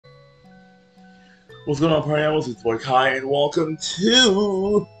What's going on, party animals? It's Boy Kai, and welcome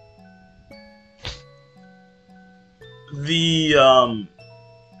to the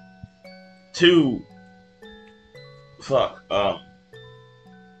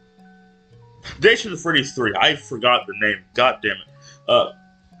Day of Freddy's 3. I forgot the name. God damn it.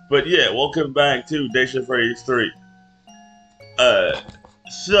 But yeah, welcome back to Day of Freddy's 3.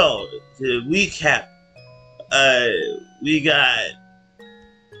 So to recap, we got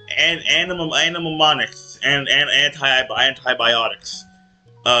animamonics and antibiotics.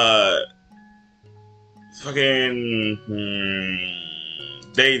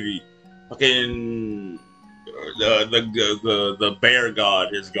 Davey, fucking the bear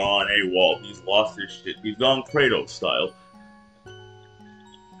god has gone AWOL. He's lost his shit. He's gone Kratos style.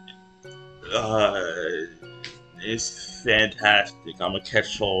 It's fantastic. I'm gonna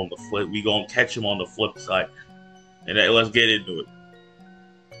catch him on the flip. We gonna catch him on the flip side, and let's get into it.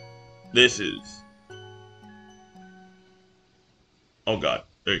 This is. Oh god.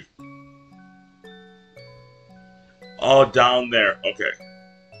 Hey. Oh, down there. Okay.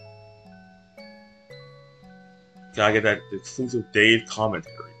 Gotta get that exclusive Dave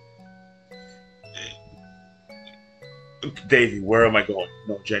commentary. Davey, where am I going?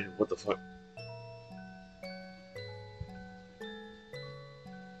 No, Jenny, what the fuck?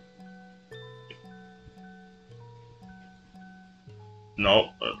 No.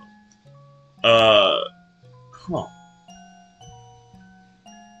 Huh.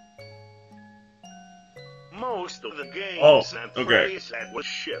 Most of the games that Freddy's had was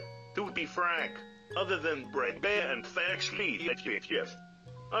shit. To be frank, other than Bread Bear and Fax Speed,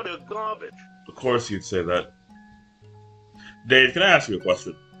 utter garbage. Of course you'd say that. Dave, can I ask you a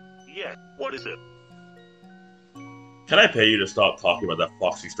question? Yeah, what is it? Can I pay you to stop talking about that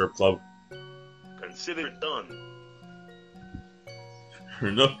Foxy strip club? Consider it done.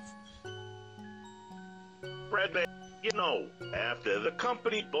 Enough. Fred Bear, you know, after the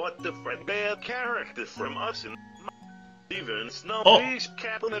company bought the Fred Bear characters from us and even snubbed these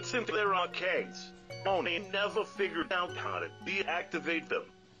cabinets into their arcades, Tony never figured out how to deactivate them.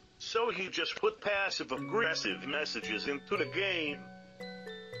 So he just put passive-aggressive messages into the game.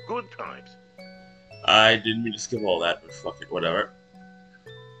 Good times. I didn't mean to skip all that, but fuck it, whatever.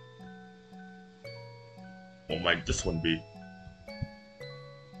 What might this one be?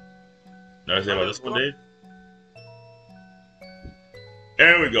 Know what I say about this one, Dave?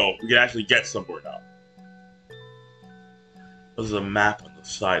 There we go. We can actually get somewhere now. There's a map on the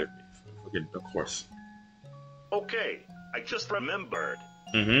side of me. Fucking, of course. Okay, I just remembered.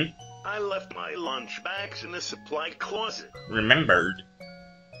 I left my lunch bags in the supply closet. Remembered?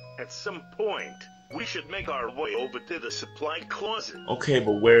 At some point, we should make our way over to the supply closet. Okay,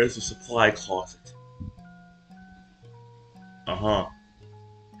 but where is the supply closet?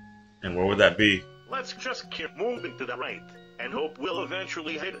 And where would that be? Let's just keep moving to the right, and hope we'll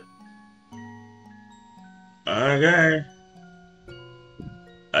eventually hit it. Okay.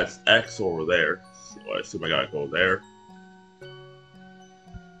 That's X over there, so I assume I gotta go there.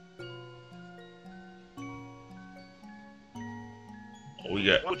 Oh, we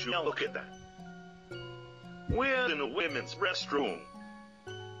got... Would you look at that? We're in a women's restroom.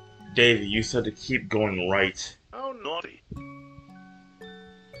 Davey, you said to keep going right. How naughty.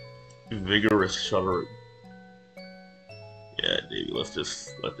 Vigorous shuddering. Yeah, Davey, let's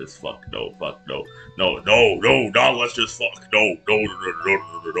just let this fuck no, not let's just fuck no.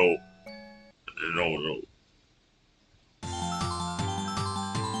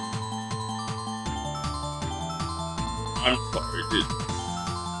 I'm sorry, dude.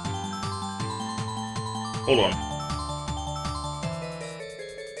 Hold on.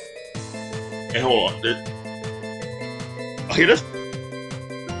 Hey, hold on, dude. Oh, he just.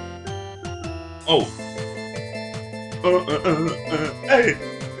 Oh. Hey.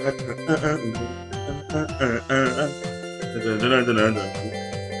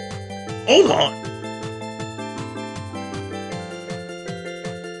 Hold on.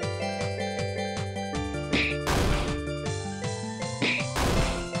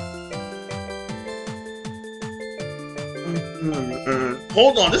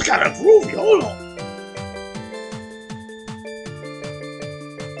 Hold on, this kind of groovy. Hold on.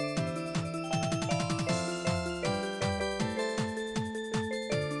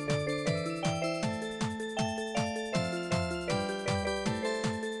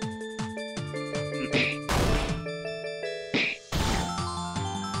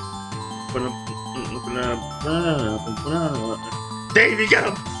 Davey, get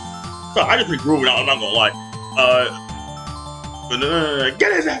him! So I just been grooving out, I'm not gonna lie.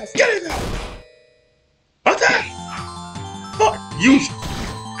 Get his ass! Get his ass! What's that? Fuck you,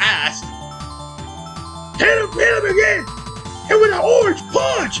 ass! hit him again! Hit with an orange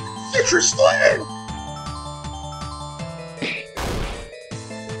punch! Citrus slam!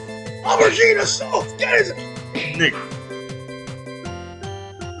 Aubergine assault! Get his... Nick.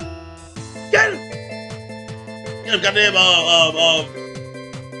 Get him! Get him, goddamn,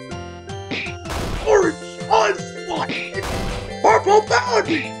 orange onslaught! Purple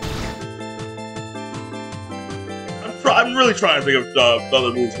bounty! I'm really trying to think of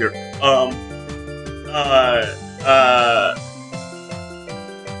other moves here.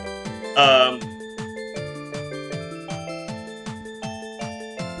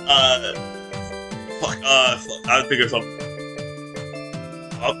 Fuck, I think of something.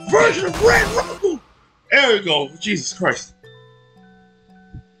 A version of Red Rumble! There we go, Jesus Christ.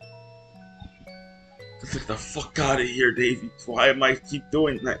 Let's get the fuck out of here, Davey. Why am I keep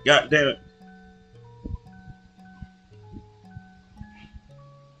doing that? God damn it.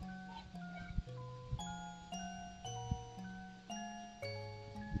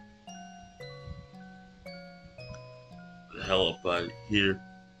 The hell up out of here.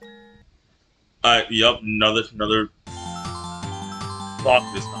 Yup, another thought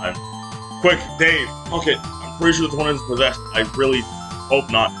this time. Quick, Dave. Okay, I'm pretty sure this one is possessed. I really hope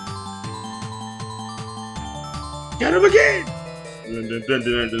not. Get him again!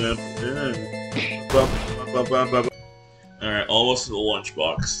 Alright, almost to the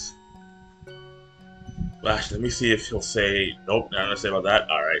lunchbox. Actually, let me see if he'll say... Nope, not gonna say about that.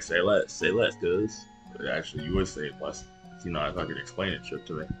 Alright, say less, cuz. Actually, you would say less. You know, if I could explain it shit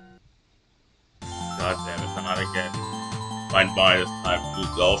to me. God damn it, not again. Fine by this time.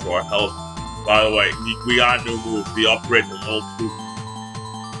 Use also our health. By the way, we got a new move. The upgrade to level 2.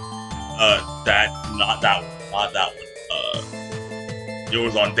 Not that one. It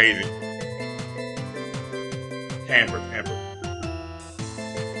was on Daisy. Tamper.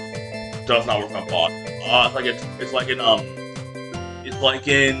 Does not work on boss. It's like in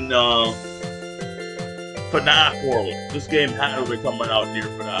FNAF World. This game had to be coming out near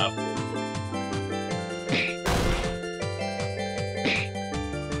FNAF World.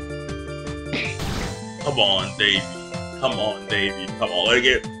 Come on, Davey. Come on.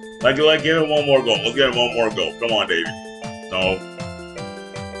 Let's give him one more go. Come on, Davey. No.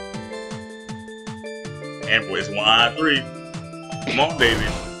 And boy, it's 1 out of 3. Come on, Davey.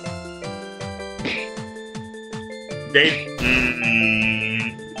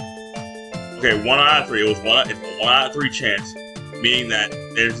 Okay, 1 out of 3. It's a 1 out of 3 chance, meaning that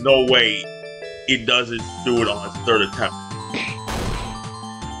there's no way it doesn't do it on its 3rd attempt.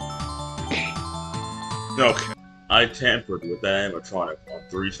 Okay. I tampered with that animatronic on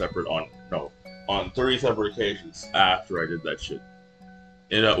 3 separate occasions after I did that shit.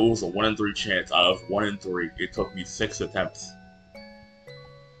 It was a 1 in 3 chance. Out of 1 in 3, it took me 6 attempts.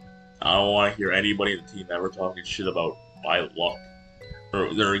 I don't want to hear anybody in the team ever talking shit about my luck.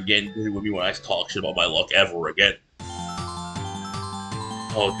 Or they're again with me when I talk shit about my luck ever again.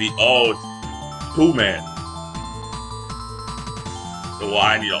 It's 2-man. So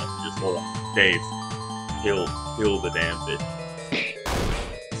I need to just hold on. Dave. Kill the damn bitch.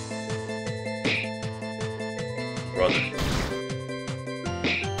 Brother.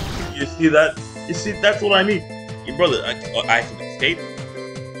 You see that? That's what I mean. Your brother, I can escape.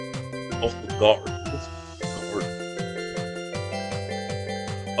 Off the guard.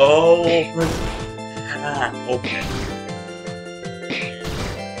 Oh, okay.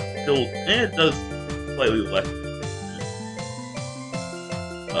 Still, it does slightly less.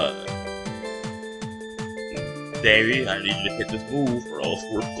 Davey, I need you to hit this move or else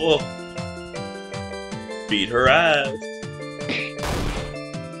we're cooked. Beat her ass.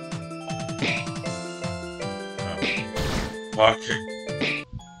 Okay.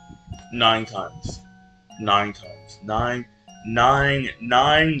 9 times. 9 times.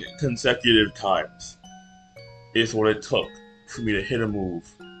 9 consecutive times is what it took for me to hit a move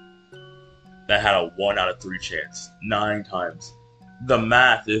that had a 1 out of 3 chance. 9 times. The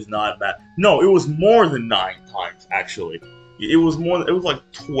math is not math. No, it was more than 9 times, actually. It was like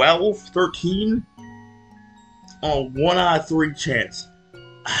 12, 13 on a 1 out of 3 chance.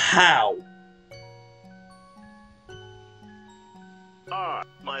 How?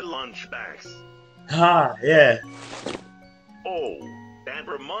 My lunch bags. Yeah. Oh, that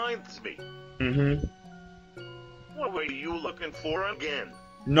reminds me. Mm-hmm. What were you looking for again?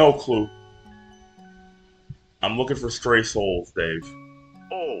 No clue. I'm looking for stray souls, Dave.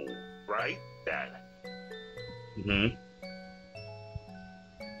 Oh, right, Dad. Mm-hmm.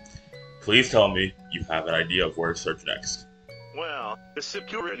 Please tell me you have an idea of where to search next. Well, the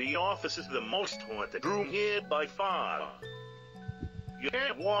security office is the most haunted room here by far. You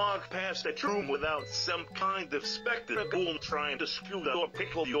can't walk past that room without some kind of spectacle trying to skew or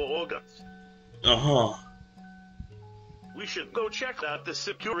pickle your organs. Uh-huh. We should go check out the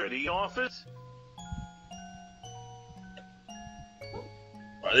security office.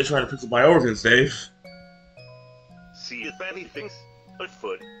 Why are they trying to pick up my organs, Dave? See if anything's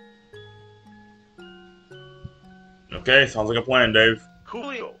afoot. Okay, sounds like a plan, Dave.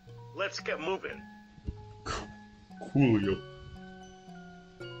 Coolio, let's get moving. Coolio.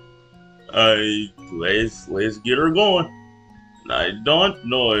 Let's get her going. And I don't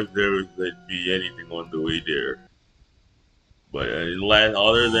know if there'd be anything on the way there. But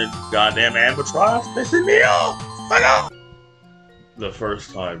other than goddamn albatross pissing me off. Fuck off! The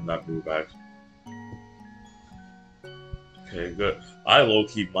first time that move back. Okay, good. I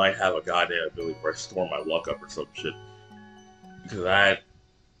low-key might have a goddamn ability where I store my luck up or some shit. Because that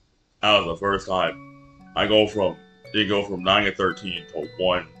was the first time. They go from 9 to 13 to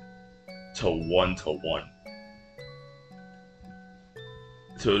 1 to 1 to 1.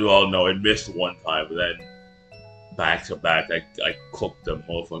 So, well, no, it missed one time, but then back to back, I cooked them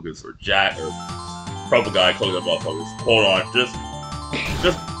motherfuckers, or Jack, or Purple Guy cooked them motherfuckers. Hold on, just,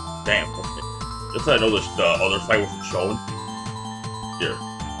 damn, okay. Just so I know the other fight wasn't shown. Here,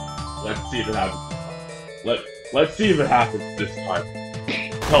 let's see if it happens this time. Let's see if it happens this time.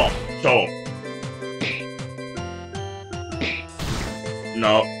 Come on, show him.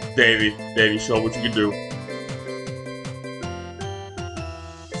 No, Davey, show what you can do.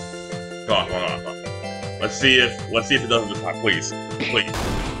 Come on. Let's see if it doesn't this time, please.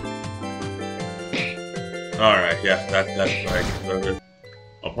 Alright, yeah, that's right.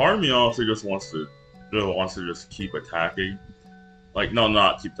 A part of me honestly just wants to just keep attacking. Like, no,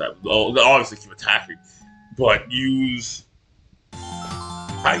 not keep that. Obviously keep attacking, but use.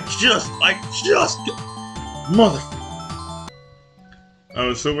 I just mother. I'm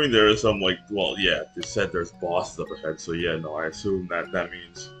assuming there is some like, well, yeah, they said there's bosses up ahead, so yeah, no, I assume that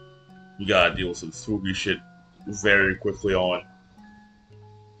means you gotta deal with some spooky shit very quickly on.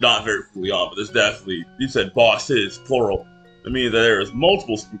 Not very quickly on, but there's definitely, you said bosses, plural. I mean, there is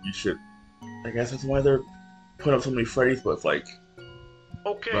multiple spooky shit. I guess that's why they're putting up so many Freddys, but it's like,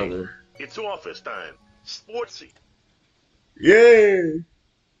 okay, brother. It's office time. Sportsy. Yay!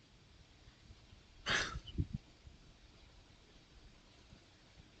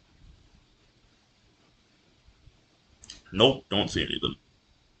 Nope, don't see anything.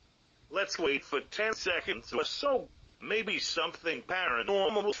 Let's wait for 10 seconds or so. Maybe something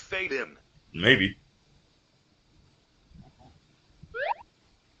paranormal will fade in. Maybe.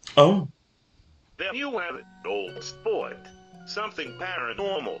 Oh. There you have it, old sport. Something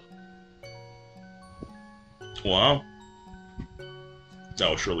paranormal. Wow.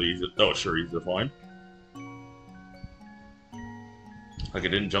 That was sure easy to find. Like it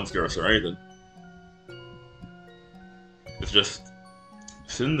didn't jump scare us or anything. It's just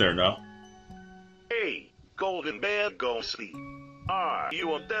sitting there now. Hey, Golden Bear Ghosty. Are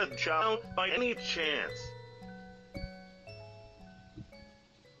you a dead child by any chance?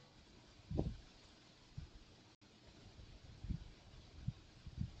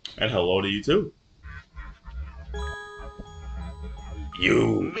 And hello to you too.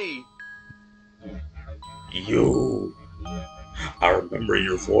 You. Me. You. I remember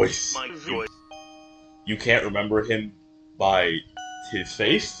your voice. My voice. You can't remember him by his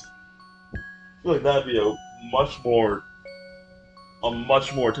face? I feel like that'd be a much more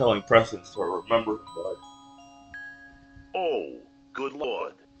telling presence to remember him by. Oh, good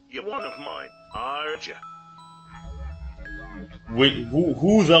lord. You're one of mine, aren't you? Wait,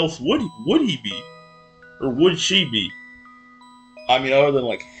 who else would he be? Or would she be? I mean, other than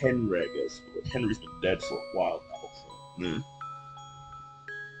like Henry, I guess. But Henry's been dead for a while now, so.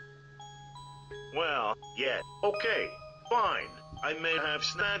 Well, yeah, okay, fine. I may have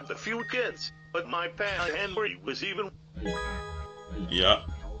snagged a few kids, but my pal Henry was even. Yeah.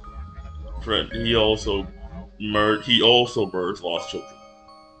 Fred, he also murders lost children.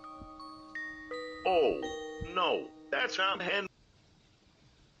 Oh, no, that's not Henry.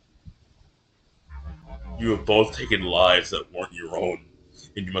 You have both taken lives that weren't your own,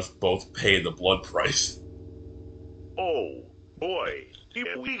 and you must both pay the blood price. Oh, boy,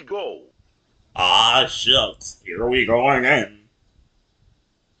 here we go. Ah, shucks, here we go again.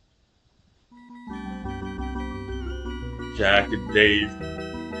 Jack and Dave,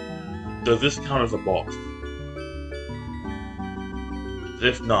 does this count as a boss?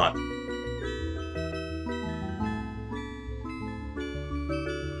 If not,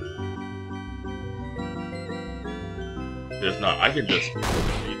 I can just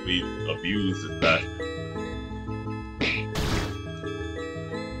completely abuse that.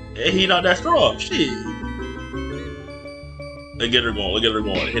 He not that strong. Shit. Let's get her going. Let's get her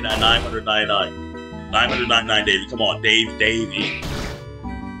going. Hit that 999. 999, Davey. Come on, Davey.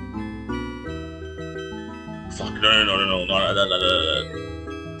 Fuck, no.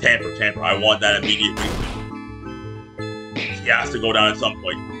 Tamper. I want that immediately. He has to go down at some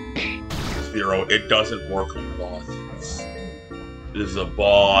point. Zero. It doesn't work on the boss. This is a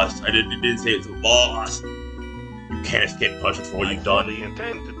boss. I didn't say it's a boss. You can't escape punches for what you've done. I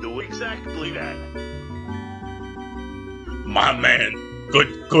intend to do exactly that. My man.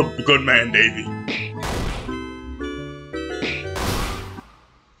 Good man, Davey.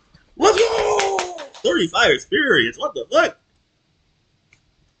 Let's go! 35 experience. What the fuck?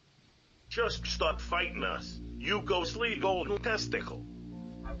 Just start fighting us. You go sleep, golden testicle.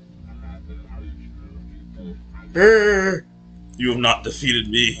 You have not defeated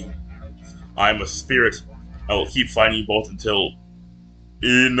me. I am a spirit. I will keep fighting you both until...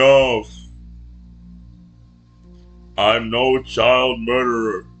 Enough! I'm no child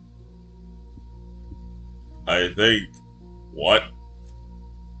murderer. I think... What?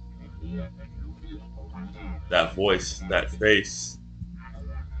 That voice, that face.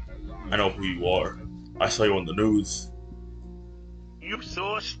 I know who you are. I saw you on the news. You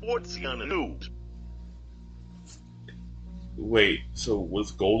saw Sportsy on the news. Wait, so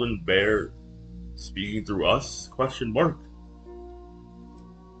was Golden Bear speaking through us? Question mark.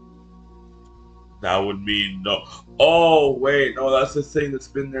 That would mean no. Oh, wait, no, that's the thing that's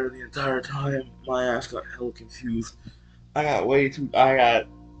been there the entire time. My ass got hella confused. I got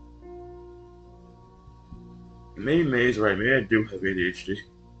Maybe May's right. Maybe I do have ADHD.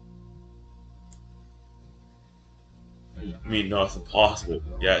 I mean, no, it's impossible.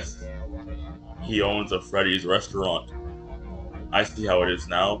 Yes. He owns a Freddy's restaurant. I see how it is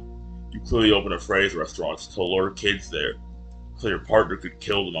now. You clearly open a Freddy's restaurant to lure kids there, so your partner could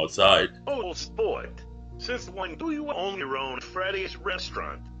kill them outside. Oh, sport. Since when do you own your own Freddy's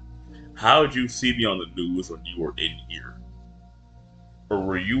restaurant? How did you see me on the news when you were in here? Or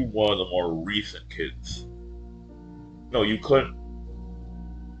were you one of the more recent kids? No, you couldn't.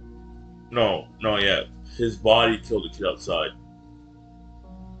 No, yeah. His body killed the kid outside.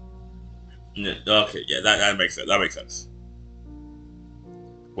 Okay, yeah, that makes sense. That makes sense.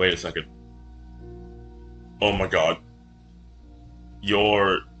 Wait a second. Oh my god.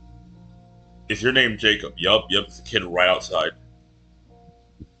 Is your name Jacob? Yup, it's a kid right outside.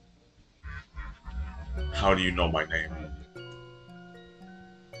 How do you know my name?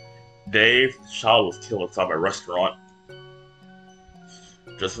 Dave, the child was killed outside my restaurant.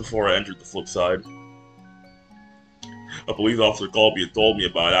 Just before I entered the flip side. A police officer called me and told me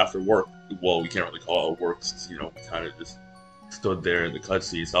about it after work. Well, we can't really call it work since, we kind of just stood there in the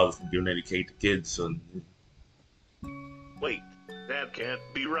cutscene, saw this from doing any cake to kids, and... Wait, that can't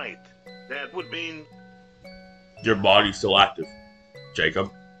be right. That would mean... Your body's still active,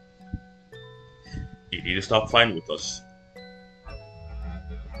 Jacob. You need to stop fighting with us.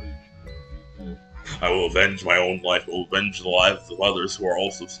 I will avenge my own life. I will avenge the lives of others who are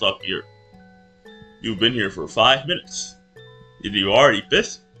also stuck here. You've been here for 5 minutes. Did you already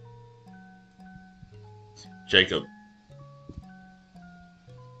pissed? Jacob.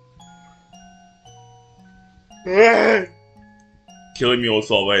 Killing me will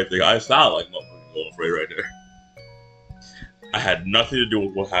solve anything. I sound like motherfucking Little Freddy right there. I had nothing to do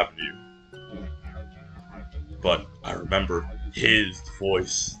with what happened to you. But I remember his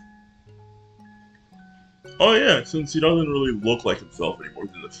voice. Oh yeah, since he doesn't really look like himself anymore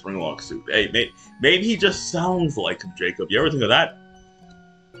in the Springlock suit. Hey, maybe he just sounds like him, Jacob. You ever think of that?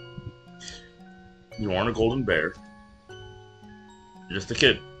 You aren't a golden bear. You're just a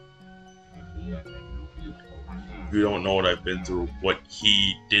kid. You don't know what I've been through, what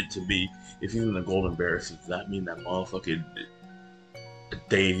he did to me. If he's in the golden bear suit, does that mean that motherfucking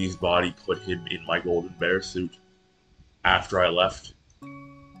Davy's body put him in my golden bear suit after I left?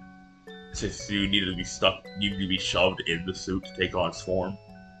 Since you needed to be stuck, you need to be shoved in the suit to take on its form.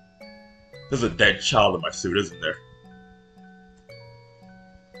 There's a dead child in my suit, isn't there?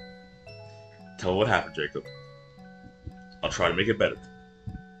 Tell me what happened, Jacob. I'll try to make it better.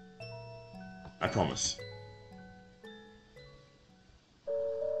 I promise.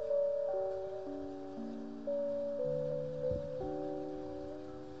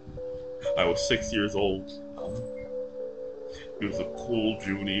 I was 6 years old. It was a cool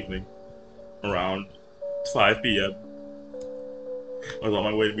June evening, around 5 p.m. I was on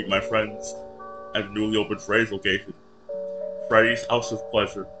my way to meet my friends at a newly opened Freddy's location, Freddy's House of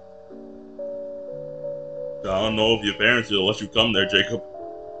Pleasure. I don't know if your parents will let you come there, Jacob.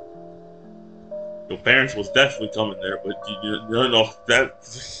 Your parents was definitely coming there, but you know that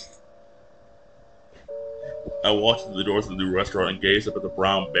I walked to the doors of the new restaurant and gazed up at the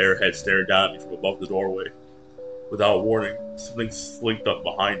brown bear head staring down at me from above the doorway. Without warning, something slinked up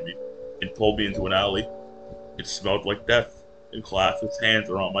behind me and pulled me into an alley. It smelled like death and clasped its hands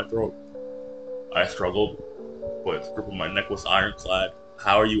around my throat. I struggled, but its grip on my neck was ironclad.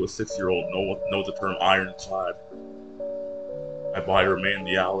 How are you, a 6-year-old, know the term ironclad? My body remained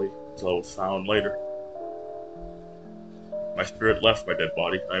in the alley until I was found later. My spirit left my dead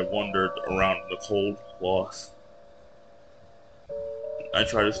body, and I wandered around in the cold, lost. I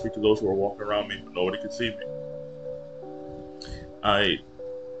tried to speak to those who were walking around me, but nobody could see me. I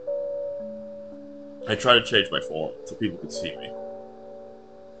tried to change my form so people could see me.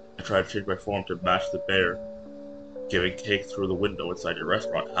 I tried to change my form to match the bear, giving cake through the window inside your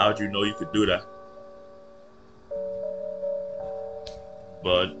restaurant. How did you know you could do that?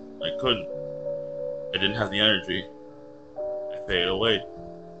 But I couldn't. I didn't have the energy. I faded away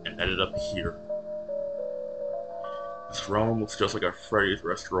and ended up here. This room looks just like our Freddy's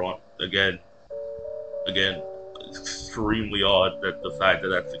restaurant. Again, it's extremely odd that the fact that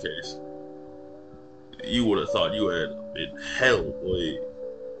that's the case. You would have thought you had been hell, boy.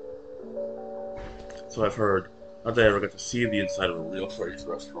 So I've heard. Not that I ever got to see the inside of a real Freddy's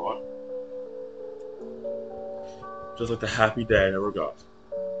restaurant. Just like the happy day I never got.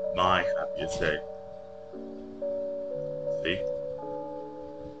 My happiest day. See?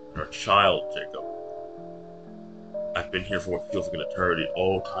 You're a child, Jacob. I've been here for what feels like an eternity.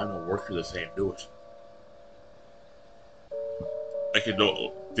 Oh, time will work for the same. Do it.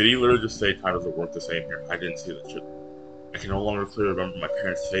 Did he literally just say time doesn't work the same here? I didn't see that shit. I can no longer clearly remember my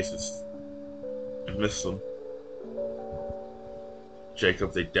parents' faces. I miss them.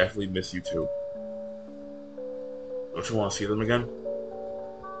 Jacob, they definitely miss you too. Don't you want to see them again?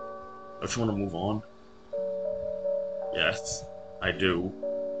 Don't you want to move on? Yes, I do.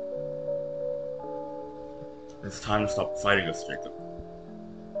 It's time to stop fighting us, Jacob.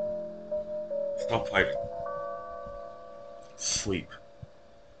 Stop fighting. Sleep.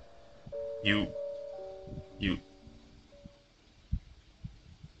 You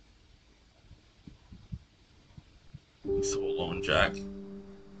I'm so alone, Jack.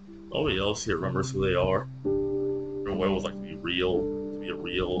 Nobody else here remembers who they are. Or what it was like to be a real,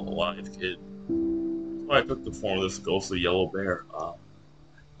 alive kid. That's why I took the form of this ghostly yellow bear. Thank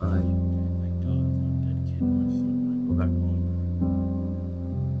God, I'm a dead kid when I go back home.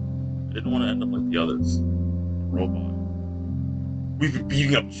 I didn't want to end up like the others. A robot. We've been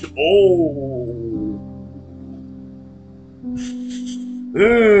beating up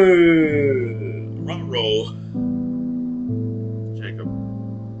Ruh-roh. Jacob.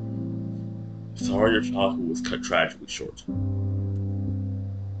 Sorry your childhood was cut tragically short.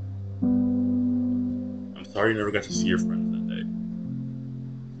 I'm sorry you never got to see your friends that day.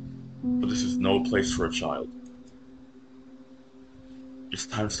 But this is no place for a child. It's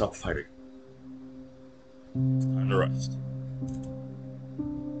time to stop fighting. It's time to rest.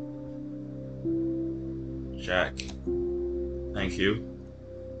 Jack, thank you.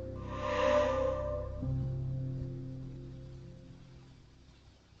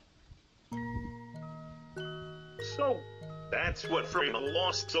 So, that's what freeing a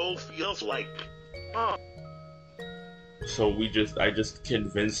lost soul feels like. Huh? So I just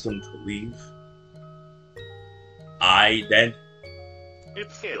convinced him to leave? Then?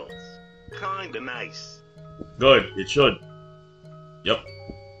 It feels kinda nice. Good, it should. Yep.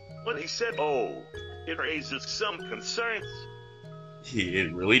 When he said, oh, it raises some concerns.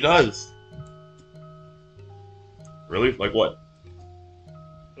 It really does. Really? Like what?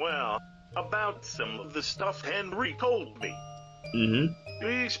 Well, about some of the stuff Henry told me. Mm-hmm.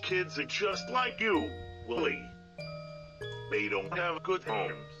 These kids are just like you, Willie. They don't have good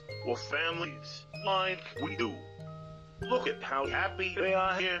homes or families like we do. Look at how happy they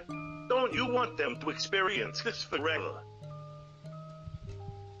are here. Don't you want them to experience this forever?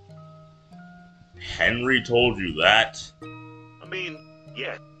 Henry told you that? I mean,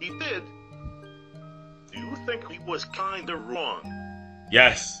 yeah, he did. Do you think he was kinda wrong?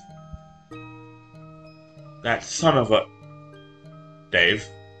 Yes. That son of a... Dave.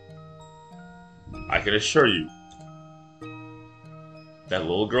 I can assure you. That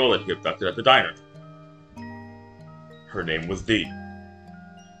little girl that he abducted at the diner. Her name was Dee.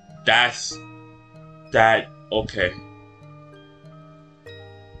 Okay.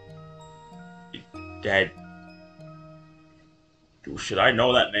 Dad. Should I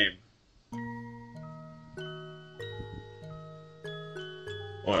know that name?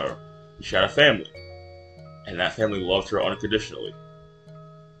 Or she had a family. And that family loved her unconditionally.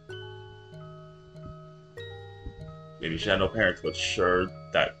 Maybe she had no parents, but sure,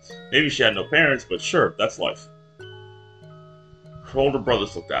 That maybe she had no parents, but sure, that's life. Her older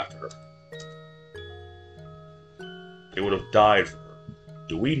brothers looked after her. They would have died for her.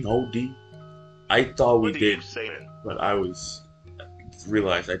 Do we know, D? I thought we did, but I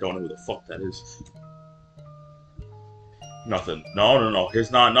realized I don't know who the fuck that is. Nothing. No.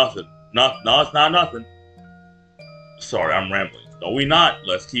 Here's not nothing. No, it's not nothing. Sorry, I'm rambling. No, we not.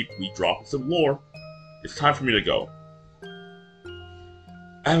 We dropping some lore. It's time for me to go.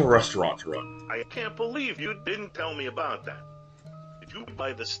 I have a restaurant to run. I can't believe you didn't tell me about that. Did you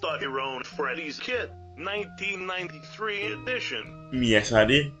buy the Start Your Own Freddy's kit, 1993 edition? Yes, I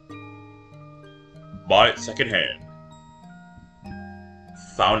did. Bought it secondhand.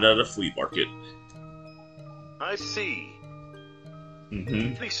 Found it at a flea market. I see.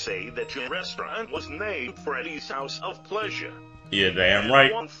 They say that your restaurant was named Freddy's House of Pleasure. Yeah, damn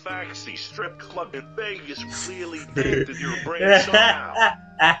right. One faxy strip club in Vegas clearly dented your brain somehow.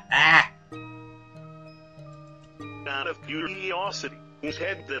 Out of curiosity, whose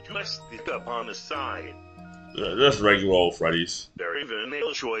head that you stick up on the side? That's regular old Freddy's. Very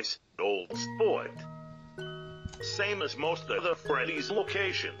vanilla choice, old sport. Same as most other Freddy's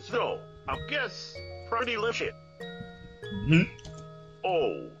locations, though. I guess Freddy lives here.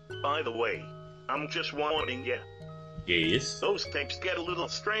 Oh, by the way, I'm just warning you. Yes? Those things get a little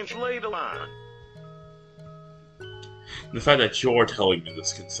strange later on. The fact that you're telling me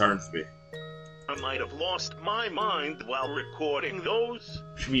this concerns me. I might have lost my mind while recording those.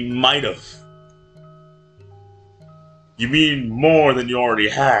 We might have. You mean more than you already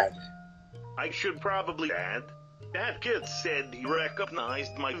had? I should probably add, that kid said he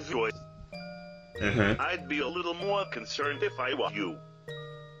recognized my voice. I'd be a little more concerned if I were you.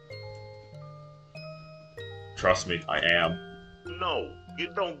 Trust me, I am. No, you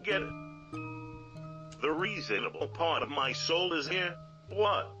don't get it. The reasonable part of my soul is here.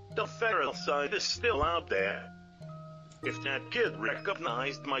 What? The feral side is still out there. If that kid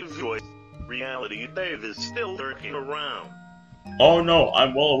recognized my voice, Reality Dave is still lurking around. Oh no,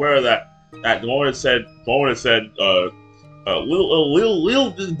 I'm well aware of that. The moment it said,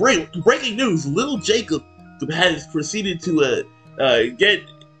 breaking news, little Jacob has proceeded to,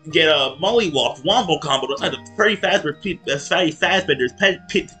 get a mollywop wombo combo inside the Freddy Fazbender's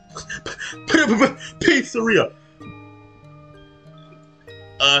pizzeria.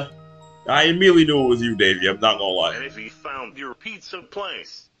 I immediately knew it was you, Davey. I'm not gonna lie. And if he found your pizza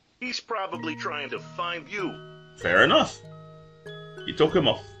place, he's probably trying to find you. Fair enough. It took him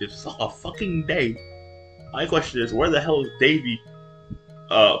a fucking day. My question is, where the hell is Davey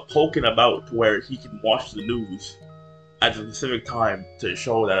poking about to where he can watch the news at a specific time to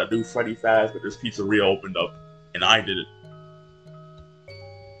show that a new Freddy Fazbender's pizzeria opened up, and I did it.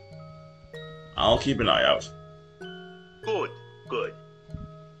 I'll keep an eye out. Good.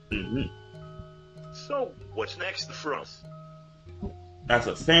 So, what's next for us? That's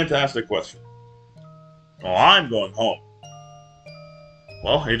a fantastic question. Well, I'm going home.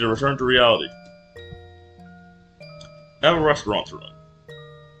 Well, I need to return to reality. I have a restaurant to run.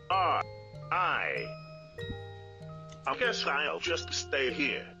 I guess I'll just stay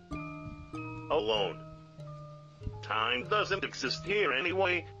here. Alone. Time doesn't exist here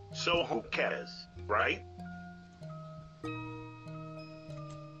anyway, so who cares, right?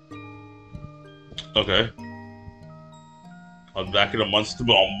 Okay. I'll be back in a month.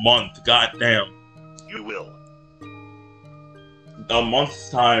 Goddamn. You will. A month's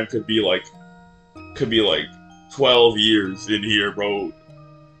time could be like 12 years in here, bro.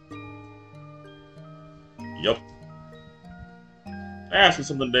 Yup. Ask me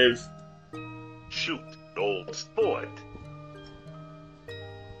something, Dave. Shoot, old sport.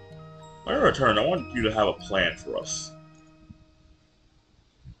 When I return, I want you to have a plan for us.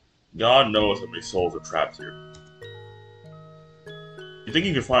 God knows how many souls are trapped here. You think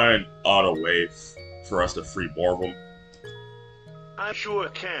you can find a way for us to free more of them? I sure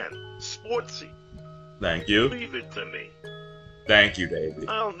can. Sportsy. Thank you. Leave it to me. Thank you, Davey.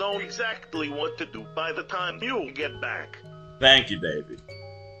 I'll know exactly what to do by the time you get back. Thank you, Davey.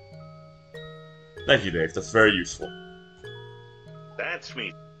 Thank you, Dave. That's very useful. That's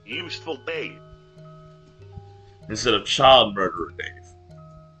me. Useful Dave. Instead of child murderer Dave.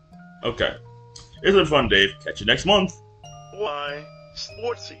 Okay. It's been fun, Dave. Catch you next month. Why,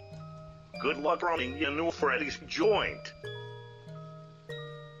 Sportsy. Good luck running your new Freddy's joint.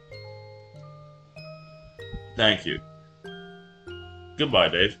 Thank you. Goodbye,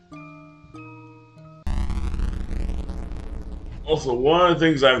 Dave. Also, one of the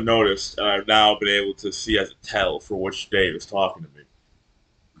things I've noticed, and I've now been able to see as a tell for which Dave is talking to me,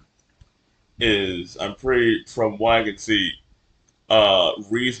 is, from what I can see,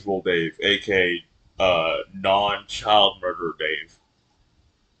 Reasonable Dave, aka non-child murderer Dave,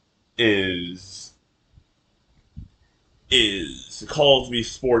 is calls me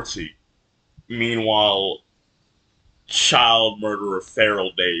sportsy. Meanwhile, child murderer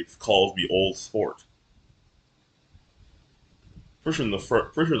feral Dave calls me old sport. First in the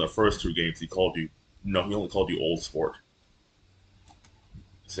first two games, he called you. No, he only called you old sport.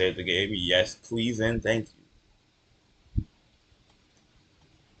 Save the game, yes, please, and thank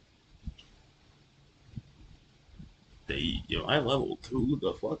you. I level 2.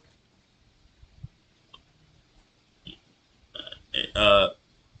 The fuck? Uh.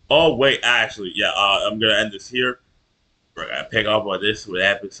 Oh wait, actually, yeah. I'm gonna end this here. We're gonna pick up on this with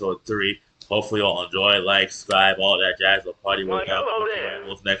episode 3. Hopefully, you'll enjoy, like, subscribe, all that jazz. The party will count.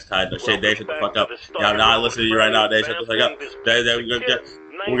 Next time, no shit, Dave, shut the fuck up. Yeah, I'm not listening to you right now, Dave. Shut the fuck up.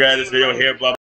 We're gonna end this video here, blah.